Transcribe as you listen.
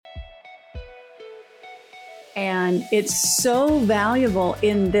And it's so valuable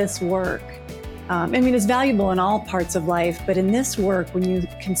in this work. It's valuable in all parts of life, but in this work, when you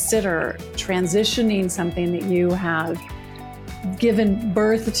consider transitioning something that you have given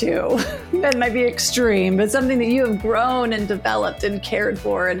birth to, that might be extreme, but something that you have grown and developed and cared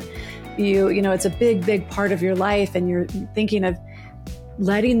for, and it's a big, big part of your life, and you're thinking of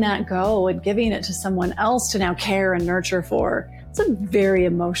letting that go and giving it to someone else to now care and nurture for. It's a very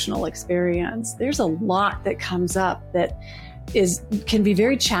emotional experience. There's a lot that comes up that can be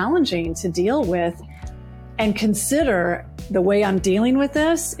very challenging to deal with, and consider the way I'm dealing with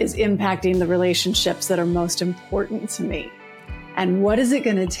this is impacting the relationships that are most important to me. And what is it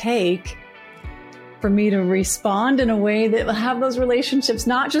going to take for me to respond in a way that will have those relationships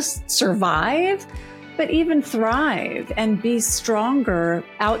not just survive, but even thrive and be stronger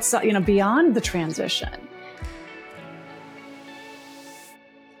outside, beyond the transition.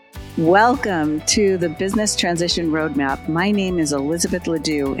 Welcome to the Business Transition Roadmap. My name is Elizabeth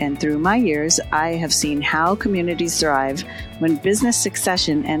Ledoux, and through my years, I have seen how communities thrive when business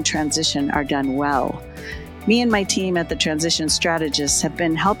succession and transition are done well. Me and my team at the Transition Strategists have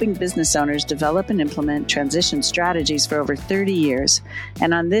been helping business owners develop and implement transition strategies for over 30 years.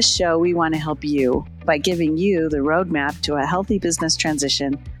 And on this show, we want to help you by giving you the roadmap to a healthy business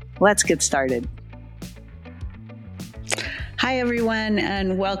transition. Let's get started. Hi, everyone,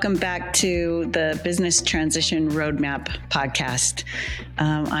 and welcome back to the Business Transition Roadmap podcast.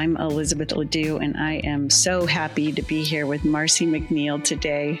 I'm Elizabeth Ledoux, and I am so happy to be here with Marcy McNeal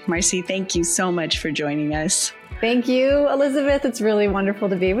today. Marcy, thank you so much for joining us. Thank you, Elizabeth. It's really wonderful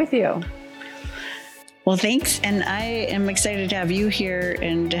to be with you. Well, thanks. And I am excited to have you here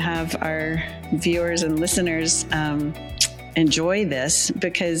and to have our viewers and listeners enjoy this,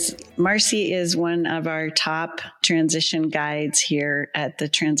 because Marcy is one of our top transition guides here at the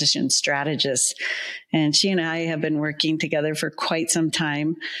Transition Strategists. And she and I have been working together for quite some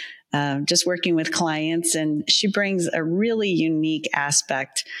time, just working with clients. And she brings a really unique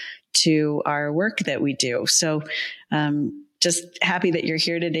aspect to our work that we do. So just happy that you're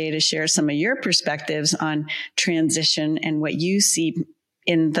here today to share some of your perspectives on transition and what you see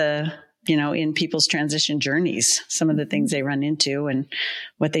in in people's transition journeys, some of the things they run into and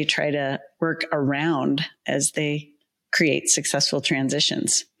what they try to work around as they create successful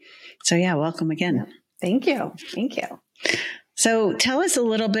transitions. So yeah, welcome again. Thank you. Thank you. So tell us a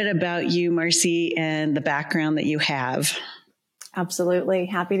little bit about you, Marcy, and the background that you have. Absolutely.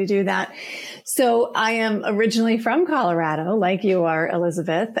 Happy to do that. So I am originally from Colorado, like you are,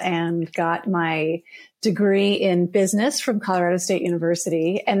 Elizabeth, and got my degree in business from Colorado State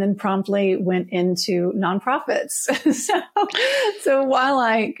University, and then promptly went into nonprofits. So while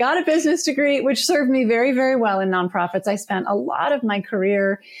I got a business degree, which served me very, very well in nonprofits, I spent a lot of my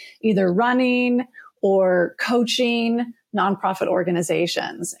career either running or coaching nonprofit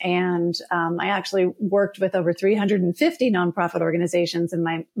organizations. And I actually worked with over 350 nonprofit organizations in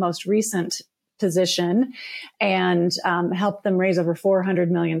my most recent position, and helped them raise over $400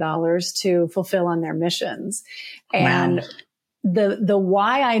 million to fulfill on their missions. And the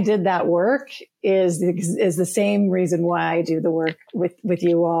why I did that work is the same reason why I do the work with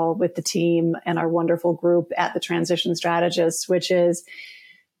you all, with the team and our wonderful group at the Transition Strategists, which is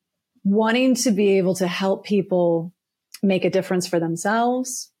wanting to be able to help people make a difference for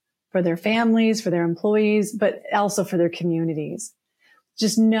themselves, for their families, for their employees, but also for their communities.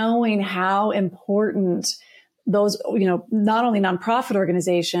 Just knowing how important those, not only nonprofit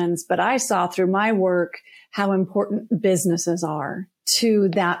organizations, but I saw through my work how important businesses are to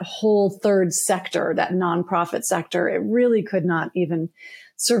that whole third sector, that nonprofit sector. It really could not even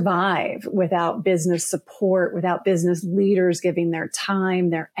survive without business support, without business leaders giving their time,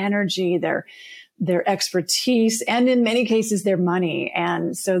 their energy, their expertise, and in many cases, their money.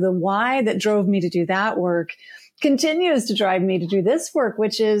 And so the why that drove me to do that work continues to drive me to do this work,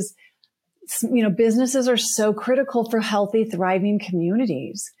 which is, businesses are so critical for healthy, thriving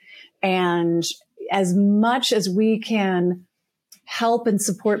communities. And as much as we can help and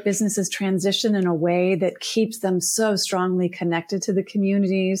support businesses transition in a way that keeps them so strongly connected to the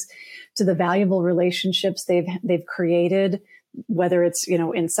communities, to the valuable relationships they've created, whether it's,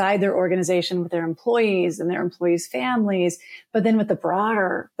 inside their organization with their employees and their employees' families, but then with the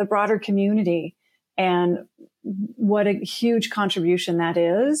broader community, and what a huge contribution that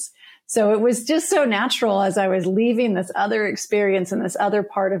is. So it was just so natural as I was leaving this other experience in this other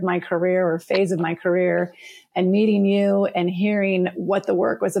part of my career or phase of my career and meeting you and hearing what the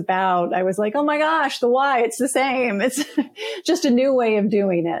work was about. I was like, oh my gosh, the why, it's the same. It's just a new way of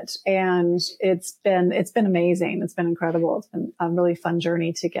doing it. And it's been amazing. It's been incredible. It's been a really fun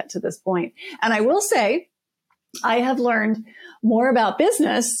journey to get to this point. And I will say, I have learned more about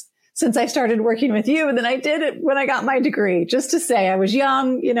business since I started working with you than I did it when I got my degree. Just to say, I was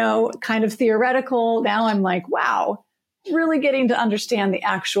young, kind of theoretical. Now I'm like, wow, really getting to understand the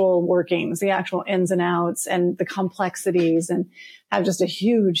actual workings, the actual ins and outs and the complexities, and have just a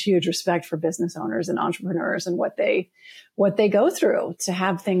huge, huge respect for business owners and entrepreneurs and what they go through to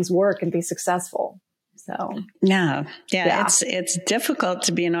have things work and be successful. So, yeah. It's difficult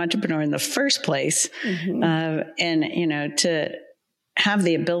to be an entrepreneur in the first place. Mm-hmm. And, to have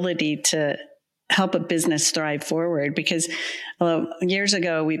the ability to help a business thrive forward, because years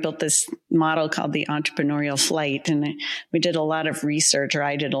ago we built this model called the entrepreneurial flight, and we did a lot of research, or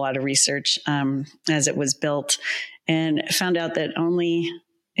I did a lot of research as it was built, and found out that only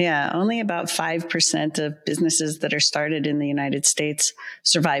about 5% of businesses that are started in the United States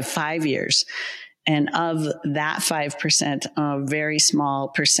survive 5 years. And of that 5%, a very small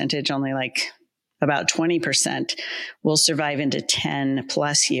percentage, only like about 20%, will survive into 10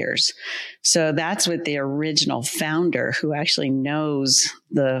 plus years. So that's with the original founder, who actually knows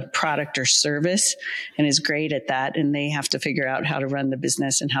the product or service and is great at that. And they have to figure out how to run the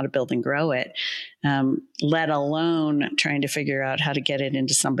business and how to build and grow it, let alone trying to figure out how to get it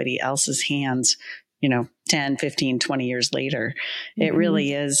into somebody else's hands, 10, 15, 20 years later. Mm-hmm. It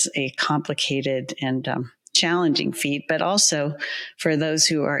really is a complicated and challenging feat, but also for those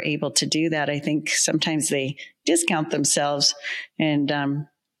who are able to do that, I think sometimes they discount themselves and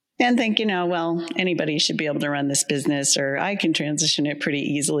think, well, anybody should be able to run this business, or I can transition it pretty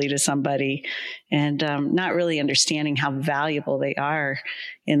easily to somebody, and not really understanding how valuable they are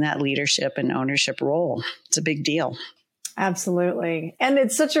in that leadership and ownership role. It's a big deal. Absolutely. And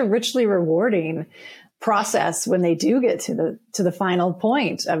it's such a richly rewarding process when they do get to the final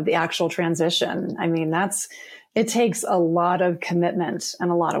point of the actual transition. I mean, it takes a lot of commitment and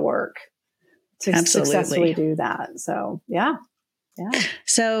a lot of work to successfully do that. So, yeah.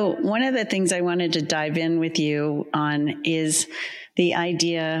 So one of the things I wanted to dive in with you on is the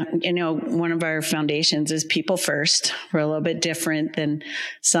idea, one of our foundations is people first. We're a little bit different than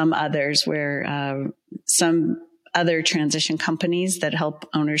some others, where some other transition companies that help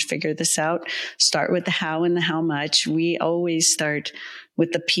owners figure this out start with the how and the how much. We always start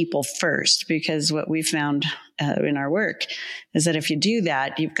with the people first, because what we found in our work is that if you do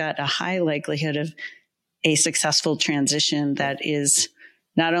that, you've got a high likelihood of a successful transition that is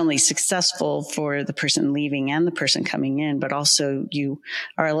not only successful for the person leaving and the person coming in, but also you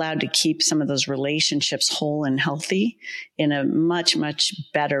are allowed to keep some of those relationships whole and healthy in a much, much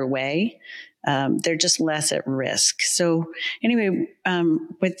better way. They're just less at risk. So anyway,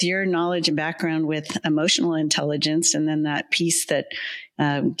 with your knowledge and background with emotional intelligence, and then that piece that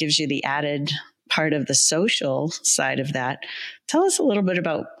gives you the added part of the social side of that, tell us a little bit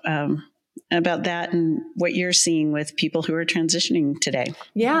about that and what you're seeing with people who are transitioning today.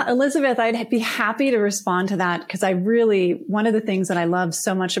 Yeah, Elizabeth, I'd be happy to respond to that, because one of the things that I love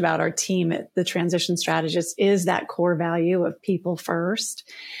so much about our team at the Transition Strategist is that core value of people first.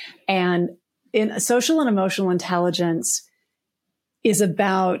 And in social and emotional intelligence is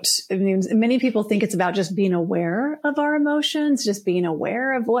about, many people think it's about just being aware of our emotions, just being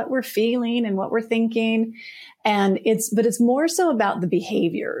aware of what we're feeling and what we're thinking. But it's more so about the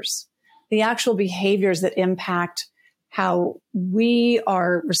behaviors, the actual behaviors that impact how we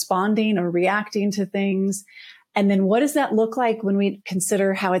are responding or reacting to things. And then what does that look like when we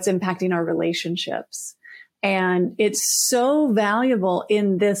consider how it's impacting our relationships? And it's so valuable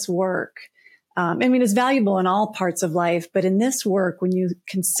in this work. It's valuable in all parts of life, but in this work, when you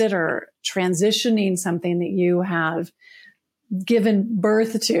consider transitioning something that you have given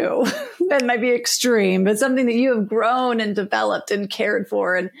birth to, that might be extreme, but something that you have grown and developed and cared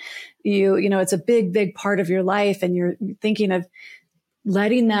for, and it's a big, big part of your life, and you're thinking of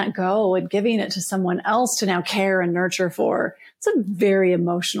letting that go and giving it to someone else to now care and nurture for. It's a very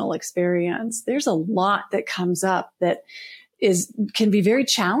emotional experience. There's a lot that comes up that can be very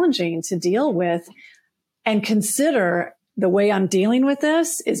challenging to deal with, and consider the way I'm dealing with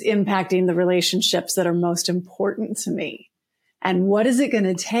this is impacting the relationships that are most important to me. And what is it going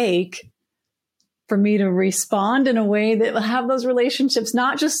to take for me to respond in a way that will have those relationships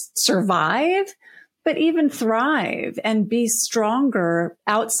not just survive, but even thrive and be stronger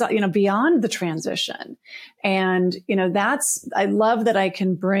outside, beyond the transition. And, I love that I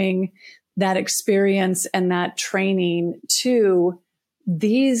can bring that experience and that training to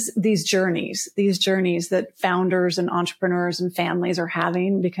these journeys that founders and entrepreneurs and families are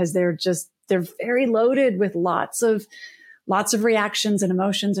having, because they're very loaded with lots of reactions and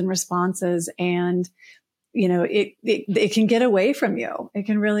emotions and responses. And it can get away from you. It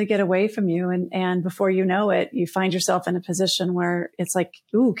can really get away from you. And before you know it, you find yourself in a position where it's like,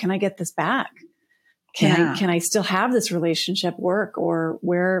 ooh, can I get this back? Can I still have this relationship work, or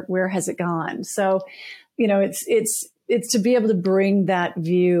where has it gone? So, it's to be able to bring that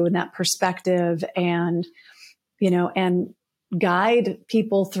view and that perspective and guide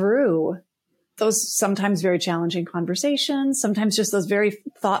people through those sometimes very challenging conversations, sometimes just those very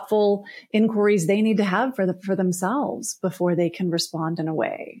thoughtful inquiries they need to have for themselves before they can respond in a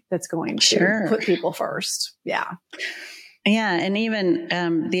way that's going to put people first. Yeah. Yeah. And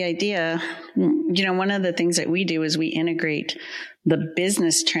even the idea, one of the things that we do is we integrate the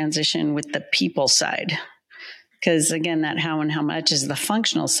business transition with the people side. Because again, that how and how much is the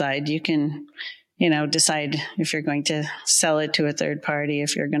functional side. You can, decide if you're going to sell it to a third party,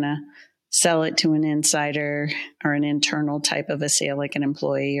 if you're going to sell it to an insider or an internal type of a sale, like an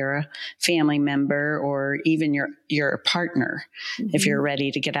employee or a family member, or even your partner, if you're ready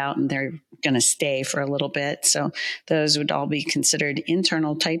to get out and they're going to stay for a little bit. So those would all be considered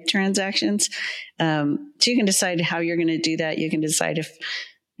internal type transactions. So you can decide how you're going to do that. You can decide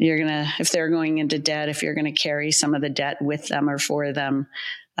if they're going into debt, if you're going to carry some of the debt with them or for them.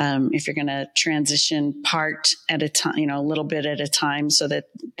 If you're going to transition part at a time, a little bit at a time, so that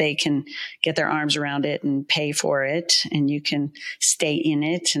they can get their arms around it and pay for it, and you can stay in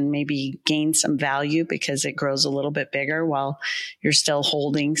it and maybe gain some value because it grows a little bit bigger while you're still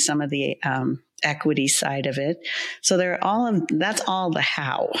holding some of the equity side of it. So that's all the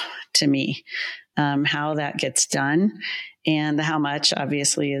how to me, how that gets done. And the how much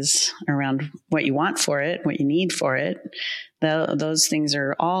obviously is around what you want for it, what you need for it. Those things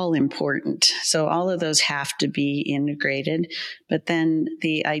are all important. So all of those have to be integrated. But then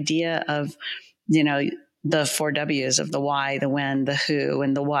the idea of, the 4 W's of the why, the when, the who,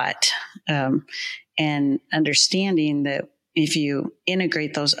 and the what, and understanding that if you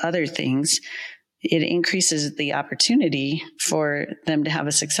integrate those other things, it increases the opportunity for them to have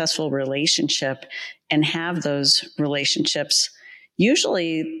a successful relationship and have those relationships.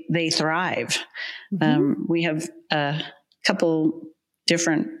 Usually they thrive. We have a couple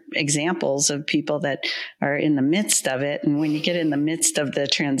different examples of people that are in the midst of it. And when you get in the midst of the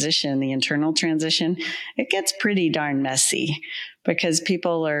transition, the internal transition, it gets pretty darn messy because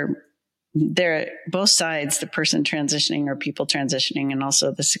people they're both sides, the person transitioning or people transitioning, and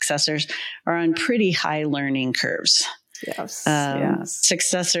also the successors are on pretty high learning curves. Yes.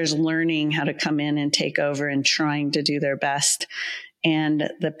 Successors learning how to come in and take over and trying to do their best.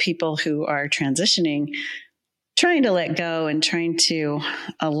 And the people who are transitioning, trying to let go and trying to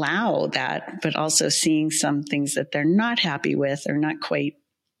allow that, but also seeing some things that they're not happy with or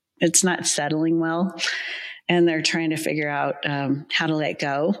it's not settling well. And they're trying to figure out how to let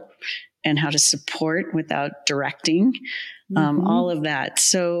go and how to support without directing, all of that.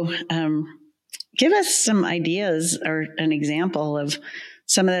 So give us some ideas or an example of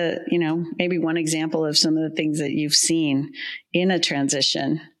some of the, maybe one example of some of the things that you've seen in a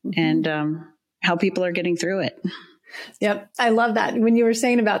transition and how people are getting through it. Yep. I love that. When you were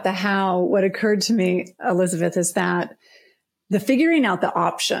saying about the how, what occurred to me, Elizabeth, is that the figuring out the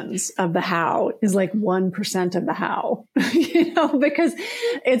options of the how is like 1% of the how, because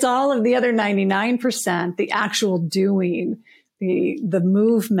it's all of the other 99%, the actual doing, the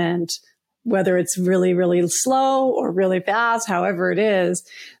movement, whether it's really, really slow or really fast, however it is,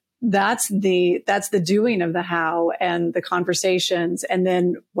 that's the doing of the how and the conversations. And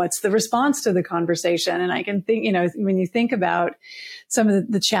then what's the response to the conversation? And I can think, when you think about some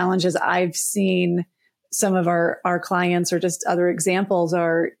of the challenges I've seen, some of our clients or just other examples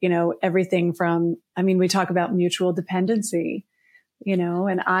are, everything from, we talk about mutual dependency,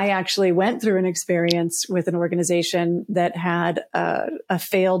 and I actually went through an experience with an organization that had a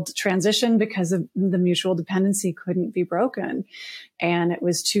failed transition because of the mutual dependency couldn't be broken. And it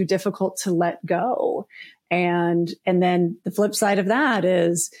was too difficult to let go. And then the flip side of that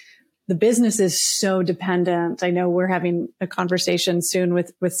is the business is so dependent. I know we're having a conversation soon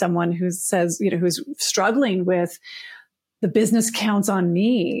with someone who says, who's struggling with the business counts on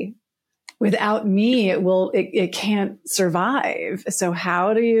me. Without me, it can't survive. So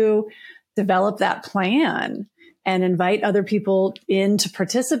how do you develop that plan and invite other people in to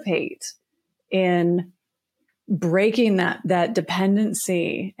participate in breaking that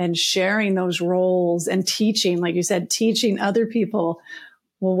dependency and sharing those roles and teaching, like you said, teaching other people,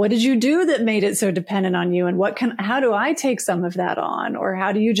 well, what did you do that made it so dependent on you? And how do I take some of that on? Or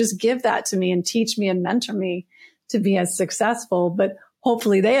how do you just give that to me and teach me and mentor me to be as successful? But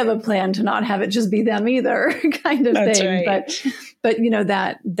hopefully they have a plan to not have it just be them either kind of That's thing. Right. But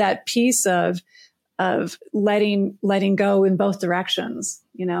that piece of of letting go in both directions,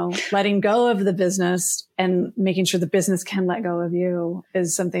 letting go of the business and making sure the business can let go of you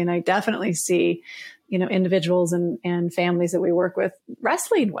is something I definitely see, individuals and families that we work with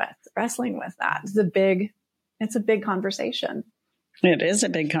wrestling with that. It's a big conversation. It is a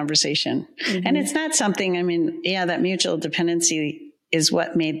big conversation. Mm-hmm. And it's not something, that mutual dependency is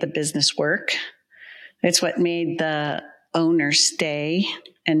what made the business work. It's what made the owner stay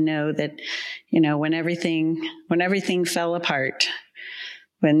and know that, when everything fell apart,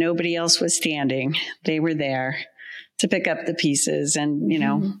 when nobody else was standing, they were there to pick up the pieces and,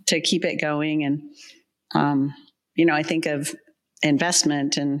 to keep it going. And, I think of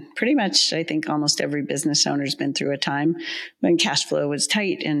investment, and pretty much I think almost every business owner's been through a time when cash flow was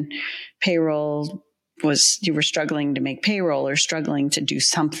tight and you were struggling to make payroll or struggling to do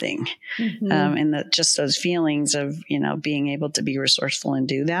something. Mm-hmm. And just those feelings of, being able to be resourceful and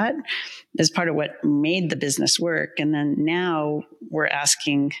do that is part of what made the business work. And then now we're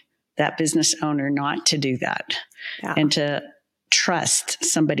asking that business owner not to do that and to trust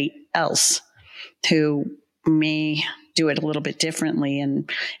somebody else who may do it a little bit differently and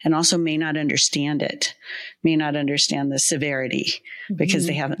also may not understand the severity because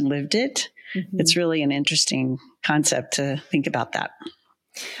they haven't lived it. Mm-hmm. It's really an interesting concept to think about that.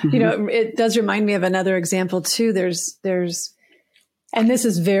 Mm-hmm. It does remind me of another example too. There's, and this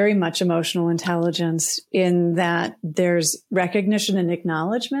is very much emotional intelligence in that there's recognition and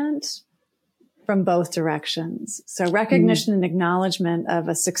acknowledgement from both directions. So recognition and acknowledgement of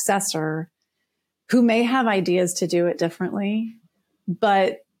a successor who may have ideas to do it differently,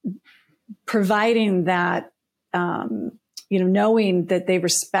 but providing that, knowing that they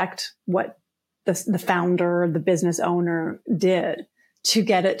respect what the founder, the business owner did to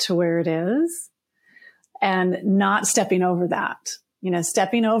get it to where it is, and not stepping over that.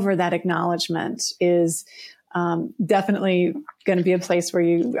 Stepping over that acknowledgement is definitely going to be a place where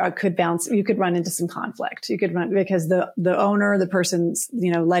you could run into some conflict. Because the owner, the person's,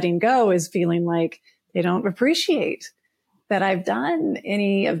 letting go is feeling like they don't appreciate that I've done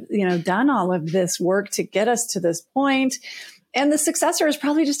done all of this work to get us to this point. And the successor is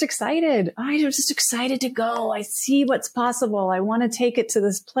probably just excited. I'm just excited to go. I see what's possible. I want to take it to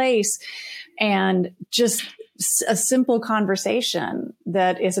this place. And just a simple conversation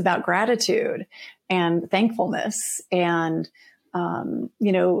that is about gratitude and thankfulness and,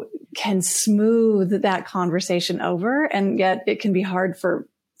 can smooth that conversation over. And yet it can be hard for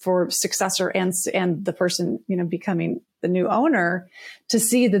successor and the person, becoming the new owner to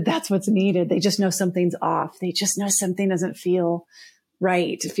see that that's what's needed. They just know something's off. They just know something doesn't feel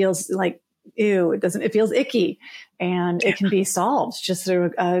right. It feels like, ew, it feels icky, and it can be solved just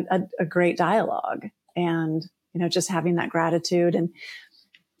through a great dialogue and, just having that gratitude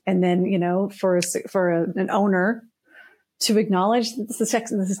and then, for an owner to acknowledge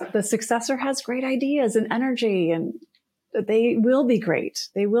that the successor has great ideas and energy, and they will be great.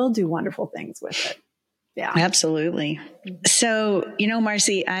 They will do wonderful things with it. Yeah, absolutely. So,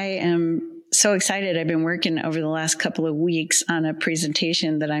 Marcy, I am so excited. I've been working over the last couple of weeks on a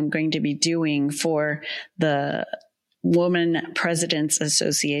presentation that I'm going to be doing for the Woman Presidents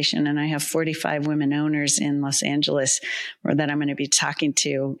Association. And I have 45 women owners in Los Angeles that I'm going to be talking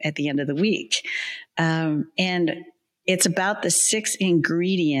to at the end of the week. And it's about the 6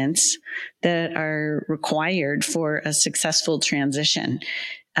 ingredients that are required for a successful transition.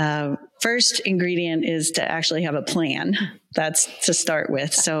 First ingredient is to actually have a plan. That's to start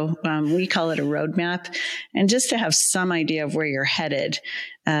with. So we call it a roadmap, and just to have some idea of where you're headed.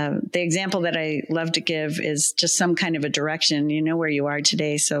 The example that I love to give is just some kind of a direction. You know where you are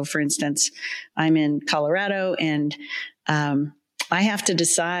today. So for instance, I'm in Colorado, and I have to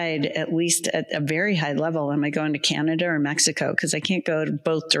decide, at least at a very high level, am I going to Canada or Mexico? Because I can't go to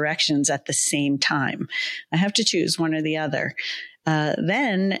both directions at the same time. I have to choose one or the other.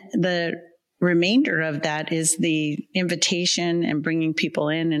 Then the remainder of that is the invitation and bringing people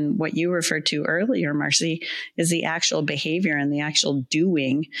in. And what you referred to earlier, Marcy, is the actual behavior and the actual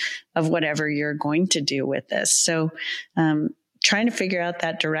doing of whatever you're going to do with this. So trying to figure out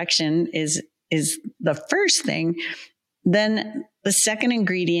that direction is the first thing. Then the second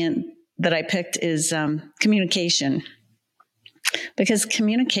ingredient that I picked is communication. Because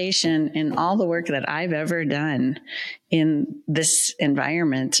communication, in all the work that I've ever done in this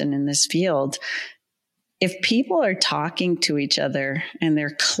environment and in this field, if people are talking to each other and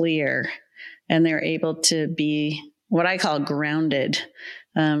they're clear and they're able to be what I call grounded,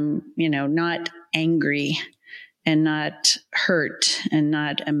 not angry and not hurt and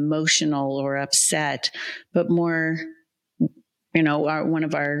not emotional or upset, but more one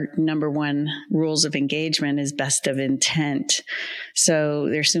of our number one rules of engagement is best of intent. So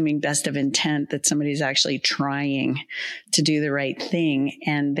they're assuming best of intent that somebody's actually trying to do the right thing.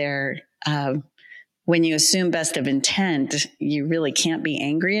 And when you assume best of intent, you really can't be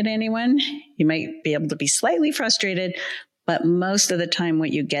angry at anyone. You might be able to be slightly frustrated, but most of the time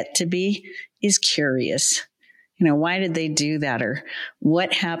what you get to be is curious. Why did they do that? Or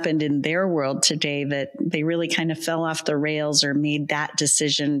what happened in their world today that they really kind of fell off the rails or made that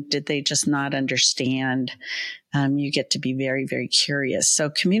decision? Did they just not understand? You get to be very, very curious. So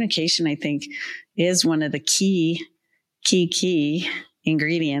communication, I think, is one of the key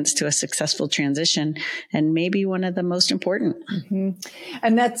ingredients to a successful transition, and maybe one of the most important. Mm-hmm.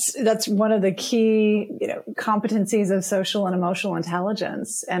 And that's one of the key, competencies of social and emotional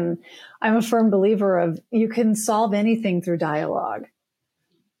intelligence. And I'm a firm believer of you can solve anything through dialogue.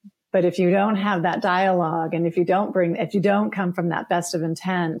 But if you don't have that dialogue, and if you don't come from that best of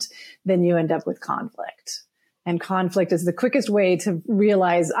intent, then you end up with conflict. And conflict is the quickest way to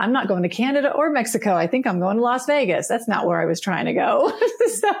realize I'm not going to Canada or Mexico. I think I'm going to Las Vegas. That's not where I was trying to go.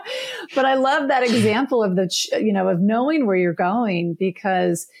 But I love that example of of knowing where you're going,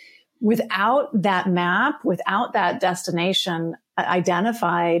 because without that map, without that destination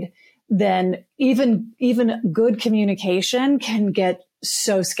identified, then even good communication can get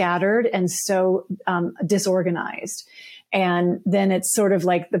so scattered and so disorganized. And then it's sort of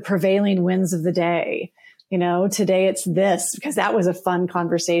like the prevailing winds of the day. Today it's this because that was a fun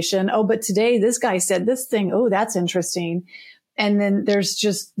conversation. Oh, but today this guy said this thing. Oh, that's interesting. And then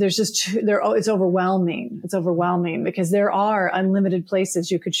it's overwhelming. It's overwhelming because there are unlimited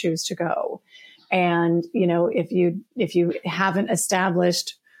places you could choose to go. And, if you haven't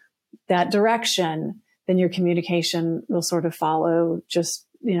established that direction, then your communication will sort of follow just,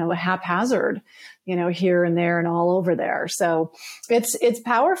 haphazard, here and there and all over there. So it's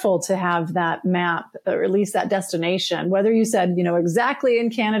powerful to have that map, or at least that destination, whether you said, exactly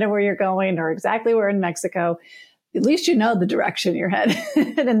in Canada where you're going or exactly where in Mexico, at least the direction you're headed.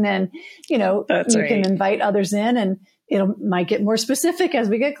 And then, That's you right. can invite others in, and might get more specific as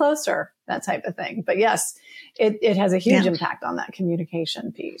we get closer, that type of thing. But yes, it has a huge impact on that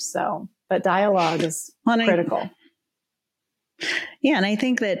communication piece. So, but dialogue is critical. Yeah. And I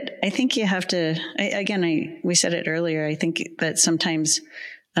think you have to, we said it earlier. I think that sometimes,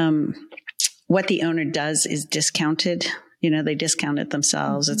 what the owner does is discounted. They discount it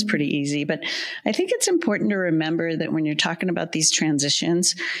themselves. Mm-hmm. It's pretty easy, but I think it's important to remember that when you're talking about these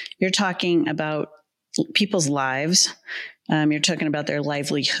transitions, you're talking about people's lives. You're talking about their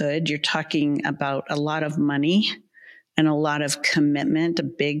livelihood. You're talking about a lot of money and a lot of commitment, a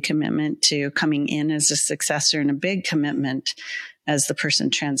big commitment to coming in as a successor, and a big commitment as the person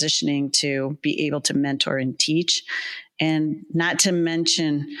transitioning to be able to mentor and teach. And not to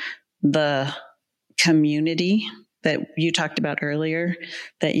mention the community that you talked about earlier,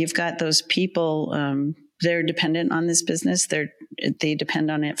 that you've got those people, they're dependent on this business. They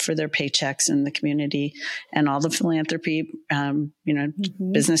depend on it for their paychecks in the community and all the philanthropy.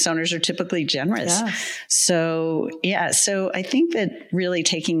 Mm-hmm. Business owners are typically generous. Yeah. So I think that really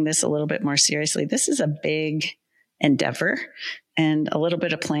taking this a little bit more seriously, this is a big endeavor, and a little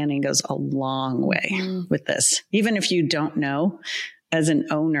bit of planning goes a long way with this. Even if you don't know as an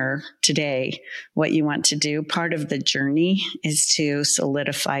owner today what you want to do, part of the journey is to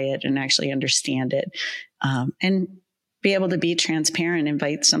solidify it and actually understand it, and be able to be transparent,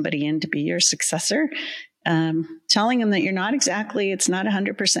 invite somebody in to be your successor, telling them that it's not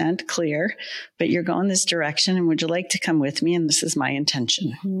 100% clear, but you're going this direction, and would you like to come with me? And this is my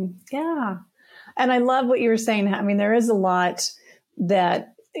intention. Mm-hmm. Yeah. And I love what you were saying. I mean, there is a lot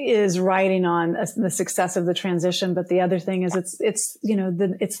that is riding on the success of the transition. But the other thing is it's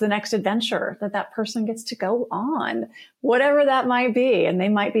the next adventure that person gets to go on, whatever that might be. And they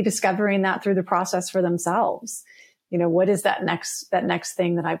might be discovering that through the process for themselves. What is that next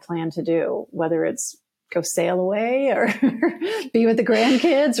thing that I plan to do, whether it's go sail away or be with the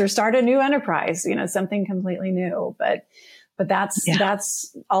grandkids or start a new enterprise, something completely new. But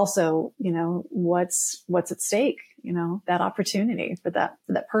that's also, what's at stake, that opportunity for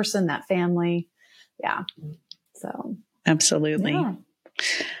that person, that family. Yeah. So. Absolutely. Yeah.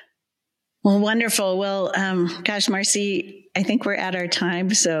 Well, wonderful. Well, gosh, Marcy, I think we're at our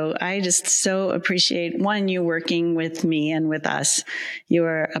time. So I just so appreciate, you working with me and with us. You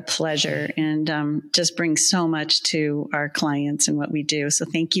are a pleasure, and just bring so much to our clients and what we do. So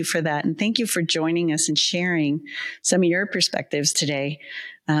thank you for that. And thank you for joining us and sharing some of your perspectives today.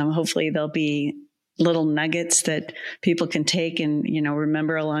 Hopefully there'll be little nuggets that people can take and,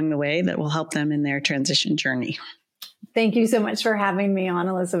 remember along the way that will help them in their transition journey. Thank you so much for having me on,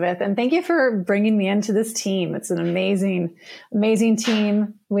 Elizabeth. And thank you for bringing me into this team. It's an amazing, amazing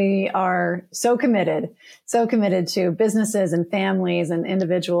team. We are so committed to businesses and families and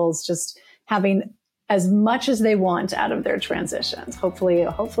individuals just having as much as they want out of their transitions. Hopefully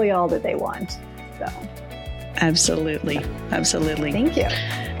all that they want. So. Absolutely. Absolutely. Thank you.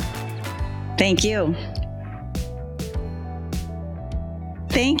 Thank you.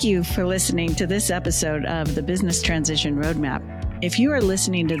 Thank you for listening to this episode of the Business Transition Roadmap. If you are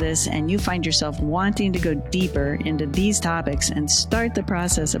listening to this and you find yourself wanting to go deeper into these topics and start the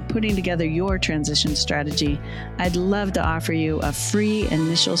process of putting together your transition strategy, I'd love to offer you a free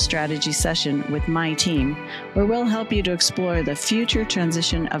initial strategy session with my team, where we'll help you to explore the future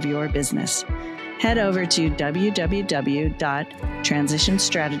transition of your business. Head over to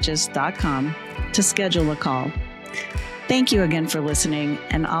www.transitionstrategist.com to schedule a call. Thank you again for listening,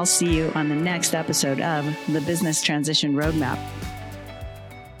 and I'll see you on the next episode of the Business Transition Roadmap.